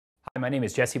Hi, my name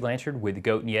is Jesse Blanchard with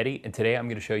Goat and Yeti, and today I'm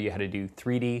going to show you how to do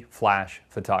 3D flash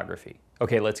photography.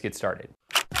 Okay, let's get started.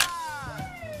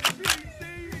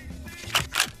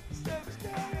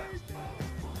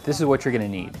 This is what you're going to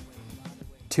need.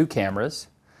 2 cameras,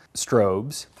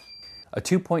 strobes, a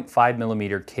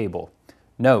 2.5mm cable.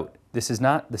 Note, this is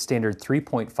not the standard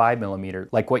 3.5mm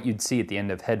like what you'd see at the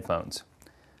end of headphones.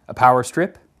 A power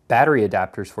strip, battery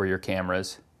adapters for your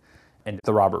cameras, and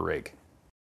the Robert rig.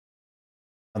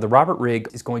 Now, the Robert rig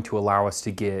is going to allow us to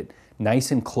get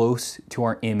nice and close to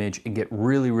our image and get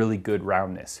really good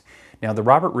roundness. Now, the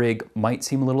Robert rig might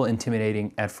seem a little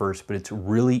intimidating at first, but it's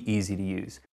really easy to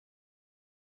use.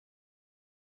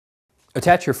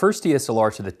 Attach your first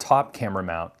DSLR to the top camera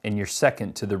mount and your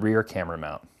second to the rear camera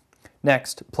mount.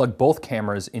 Next, plug both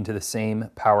cameras into the same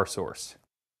power source.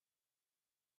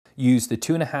 Use the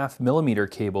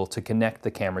 2.5mm cable to connect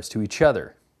the cameras to each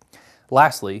other.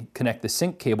 Lastly, connect the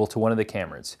sync cable to one of the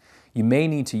cameras. You may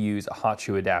need to use a hot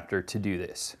shoe adapter to do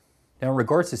this. Now, in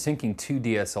regards to syncing 2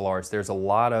 DSLRs, there's a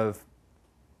lot of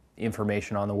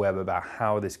information on the web about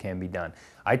how this can be done.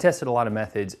 I tested a lot of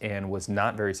methods and was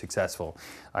not very successful.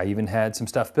 I even had some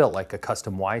stuff built, like a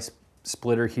custom Y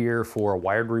splitter here for a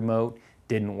wired remote.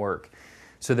 Didn't work.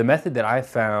 So the method that I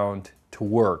found to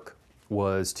work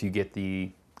was to get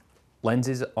the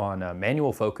lenses on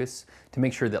manual focus to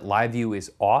make sure that live view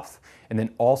is off, and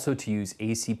then also to use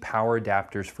AC power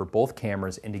adapters for both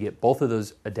cameras and to get both of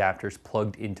those adapters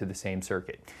plugged into the same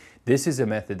circuit. This is a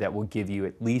method that will give you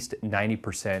at least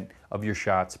 90% of your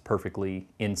shots perfectly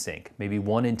in sync. Maybe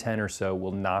 1 in 10 or so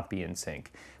will not be in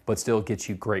sync, but still gets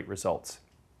you great results.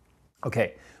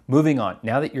 Okay, moving on.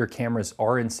 Now that your cameras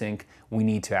are in sync, we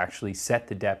need to actually set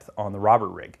the depth on the Robert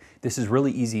rig. This is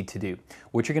really easy to do.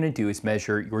 What you're going to do is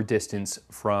measure your distance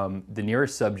from the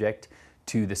nearest subject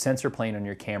to the sensor plane on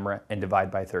your camera and divide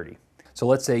by 30. So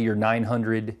let's say you're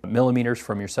 900 millimeters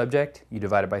from your subject, you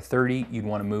divide it by 30, you'd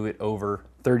want to move it over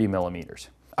 30 millimeters.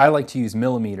 I like to use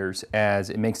millimeters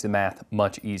as it makes the math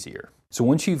much easier. So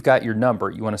once you've got your number,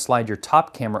 you want to slide your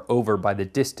top camera over by the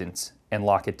distance and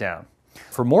lock it down.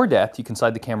 For more depth, you can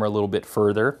slide the camera a little bit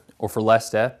further, or for less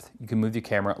depth, you can move your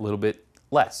camera a little bit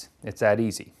less. It's that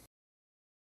easy.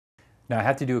 Now, I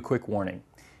have to do a quick warning.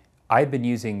 I've been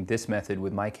using this method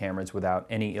with my cameras without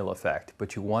any ill effect,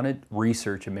 but you want to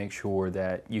research and make sure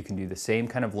that you can do the same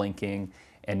kind of linking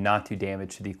and not do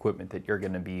damage to the equipment that you're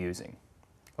going to be using.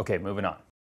 Okay, moving on.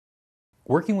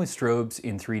 Working with strobes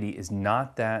in 3D is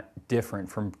not that different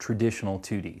from traditional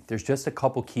 2D. There's just a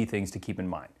couple key things to keep in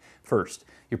mind. First,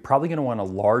 you're probably going to want a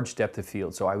large depth of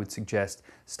field, so I would suggest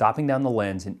stopping down the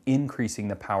lens and increasing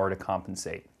the power to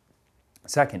compensate.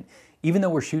 Second, even though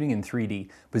we're shooting in 3D,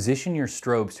 position your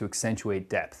strobes to accentuate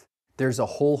depth. There's a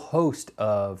whole host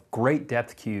of great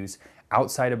depth cues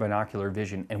outside of binocular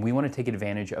vision, and we want to take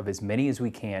advantage of as many as we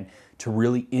can to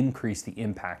really increase the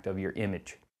impact of your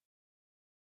image.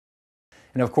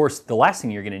 And of course, the last thing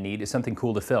you're going to need is something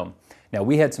cool to film. Now,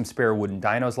 we had some spare wooden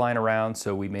dinos lying around,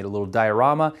 so we made a little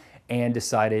diorama and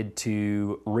decided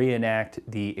to reenact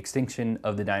the extinction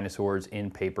of the dinosaurs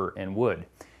in paper and wood.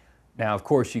 Now, of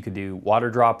course, you could do water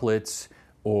droplets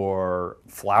or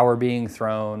flour being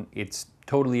thrown. It's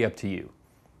totally up to you.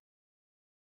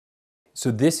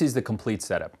 So this is the complete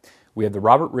setup. We have the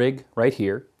Robert rig right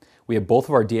here. We have both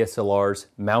of our DSLRs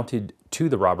mounted to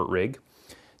the Robert rig.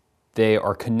 They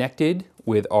are connected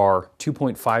with our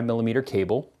 2.5mm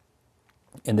cable,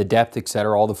 and the depth,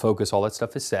 etc., all the focus, all that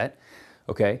stuff is set.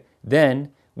 Okay,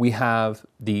 then we have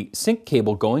the sync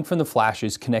cable going from the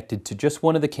flashes connected to just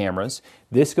one of the cameras.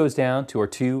 This goes down to our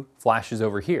 2 flashes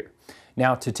over here.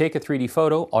 Now, to take a 3D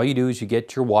photo, all you do is you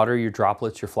get your water, your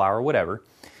droplets, your flour, whatever,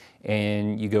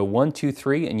 and you go 1, 2,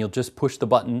 3, and you'll just push the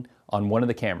button on one of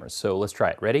the cameras. So let's try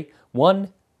it. Ready? 1,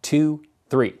 2,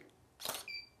 3.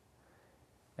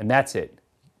 And that's it.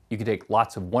 You can take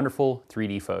lots of wonderful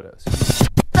 3D photos.